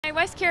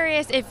I was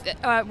curious if,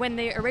 when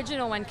the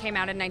original one came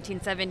out in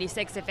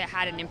 1976, if it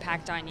had an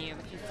impact on you,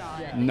 if you saw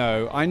it.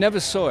 No, I never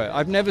saw it.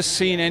 I've never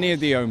seen any of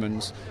the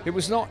Omens. It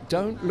was not,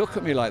 don't look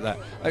at me like that.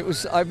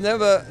 It's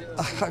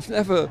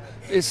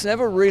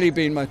never really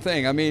been my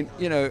thing. I mean,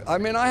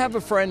 I have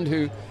a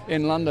friend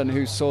in London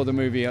who saw the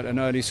movie at an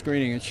early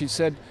screening, and she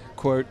said,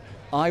 quote,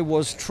 I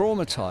was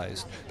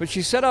traumatized. But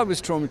she said I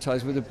was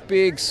traumatized with a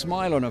big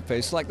smile on her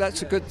face, like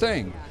that's a good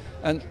thing.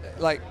 And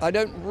I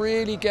don't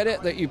really get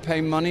it that you pay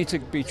money to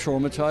be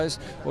traumatized,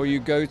 or you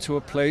go to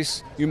a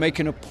place, you make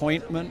an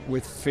appointment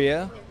with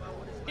fear,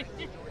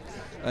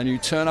 and you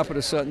turn up at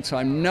a certain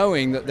time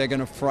knowing that they're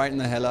going to frighten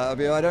the hell out of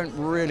you.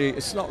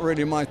 It's not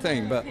really my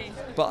thing, but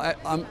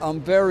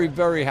I'm very,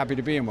 very happy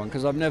to be in one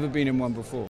because I've never been in one before.